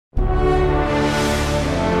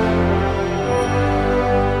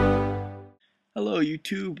Hello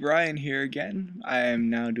YouTube, Ryan here again. I am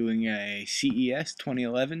now doing a CES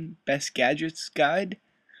 2011 Best Gadgets guide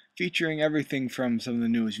featuring everything from some of the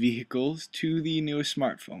newest vehicles to the newest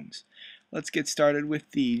smartphones. Let's get started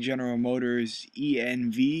with the General Motors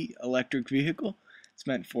ENV electric vehicle. It's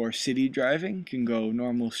meant for city driving, can go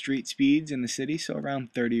normal street speeds in the city, so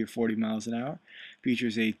around 30 or 40 miles an hour.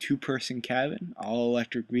 Features a two-person cabin,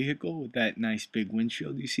 all-electric vehicle with that nice big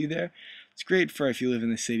windshield you see there. It's great for if you live in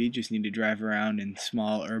the city, just need to drive around in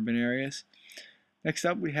small urban areas. Next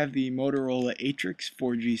up, we have the Motorola Atrix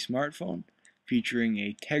 4G smartphone, featuring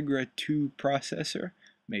a Tegra 2 processor.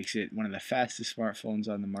 Makes it one of the fastest smartphones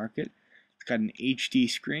on the market. It's got an HD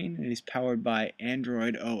screen and is powered by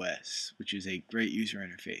Android OS, which is a great user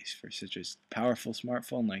interface for such a powerful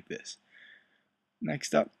smartphone like this.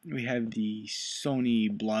 Next up, we have the Sony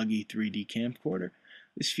Bloggie 3D camcorder.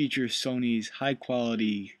 This features Sony's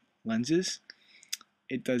high-quality lenses.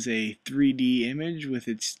 It does a 3D image with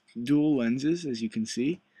its dual lenses, as you can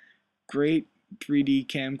see. Great 3D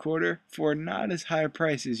camcorder for not as high a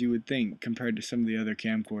price as you would think compared to some of the other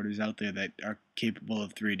camcorders out there that are capable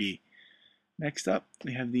of 3D. Next up,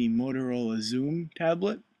 we have the Motorola Xoom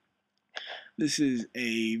tablet. This is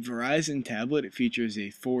a Verizon tablet. It features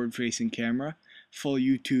a forward-facing camera, full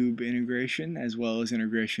YouTube integration, as well as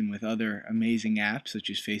integration with other amazing apps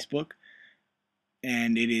such as Facebook.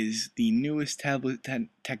 And it is the newest tablet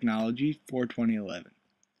technology for 2011.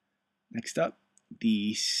 Next up,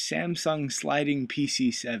 the Samsung Sliding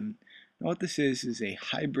PC7. Now what this is a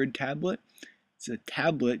hybrid tablet. It's a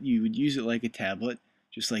tablet, you would use it like a tablet,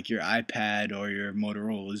 just like your iPad or your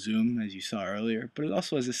Motorola Xoom, as you saw earlier, but it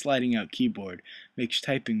also has a sliding out keyboard, makes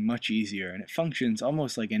typing much easier, and it functions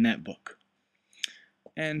almost like a netbook.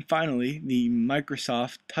 And finally, the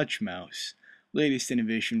Microsoft Touch Mouse. Latest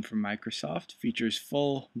innovation from Microsoft, features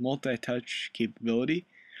full multi-touch capability.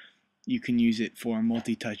 You can use it for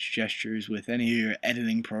multi-touch gestures with any of your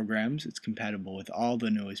editing programs. It's compatible with all the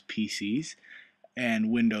newest PCs and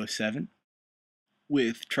Windows 7.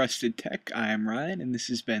 With Trusted Tech, I am Ryan, and this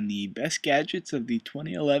has been the best gadgets of the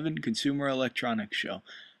 2011 Consumer Electronics Show.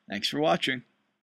 Thanks for watching.